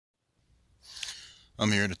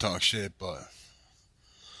I'm here to talk shit, but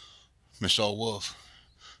Michelle Wolf,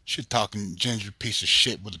 shit talking ginger piece of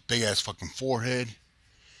shit with a big ass fucking forehead.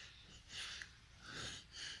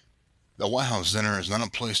 The White House dinner is not a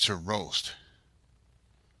place to roast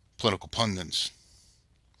political pundits,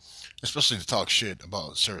 especially to talk shit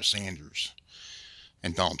about Sarah Sanders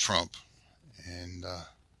and Donald Trump. And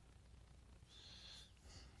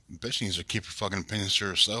bitch needs to keep her fucking opinions to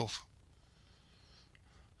herself.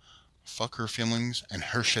 Fuck her feelings, and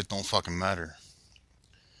her shit don't fucking matter.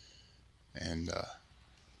 And a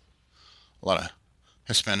lot of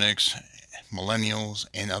Hispanics, millennials,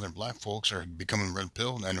 and other black folks are becoming red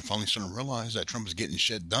pilled and are finally starting to realize that Trump is getting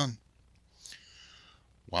shit done,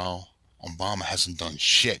 while Obama hasn't done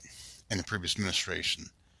shit in the previous administration.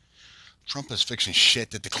 Trump is fixing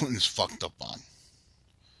shit that the Clintons fucked up on.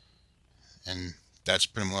 And that's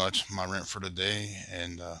pretty much my rant for today.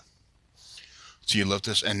 And to you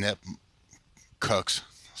leftists and net cucks,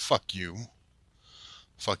 fuck you.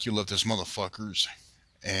 Fuck you leftist motherfuckers.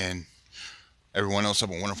 And everyone else have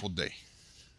a wonderful day.